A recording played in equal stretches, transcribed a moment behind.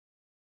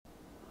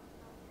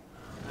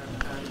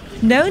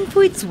Known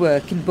for its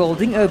work in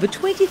building over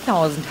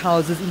 20,000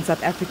 houses in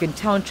South African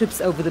townships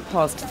over the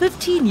past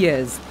 15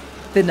 years,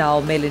 the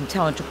now Mellon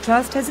Township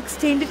Trust has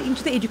extended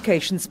into the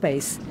education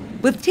space.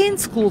 With 10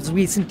 schools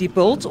recently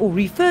built or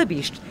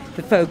refurbished,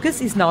 the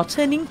focus is now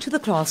turning to the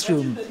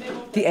classroom.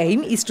 The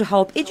aim is to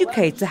help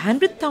educate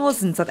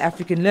 100,000 South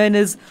African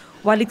learners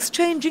while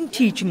exchanging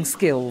teaching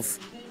skills.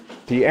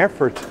 The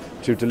effort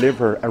to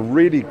deliver a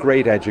really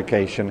great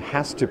education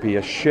has to be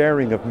a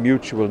sharing of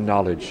mutual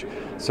knowledge.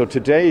 So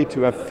today,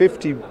 to have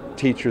 50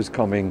 teachers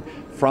coming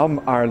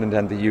from Ireland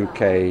and the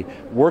UK,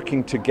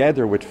 working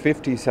together with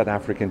 50 South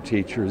African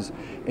teachers,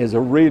 is a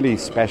really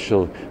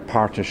special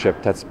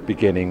partnership that's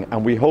beginning,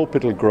 and we hope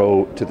it'll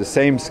grow to the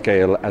same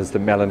scale as the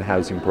Mellon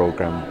Housing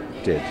Programme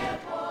did.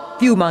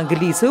 The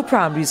Umangaliso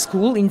Primary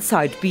School in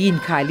Site B in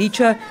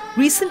Khayelitsha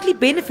recently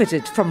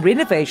benefited from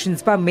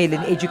renovations by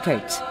Mellon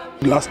Educate.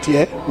 Last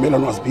year,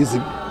 Mellon was busy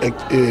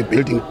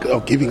building,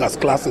 giving us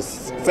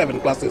classes, 7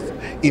 classes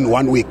in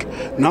 1 week.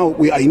 Now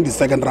we are in the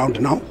second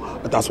round now.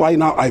 That's why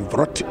now I've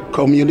brought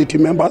community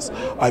members,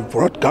 I've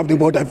brought governing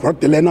board, I've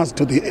brought the learners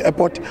to the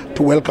airport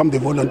to welcome the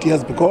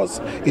volunteers because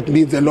it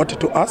means a lot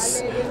to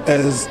us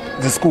as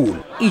the school.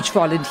 Each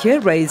volunteer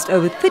raised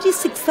over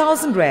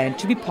 36,000 rand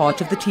to be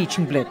part of the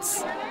Teaching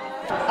Blitz.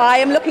 I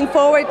am looking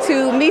forward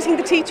to meeting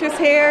the teachers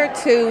here,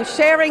 to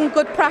sharing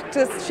good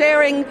practice,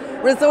 sharing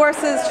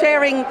resources,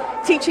 sharing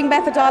teaching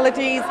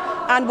methodologies,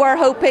 and we're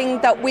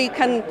hoping that we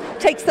can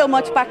take so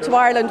much back to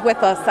Ireland with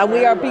us, and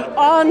we are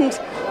beyond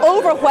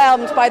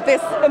overwhelmed by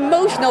this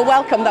emotional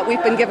welcome that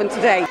we've been given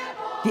today.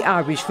 The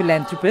Irish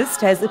philanthropist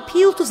has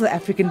appealed to South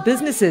African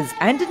businesses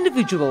and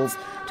individuals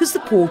to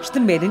support the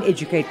Mellon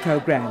Educate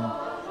programme.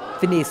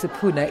 Vanessa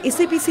Puna,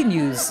 SABC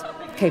News,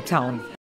 Cape Town.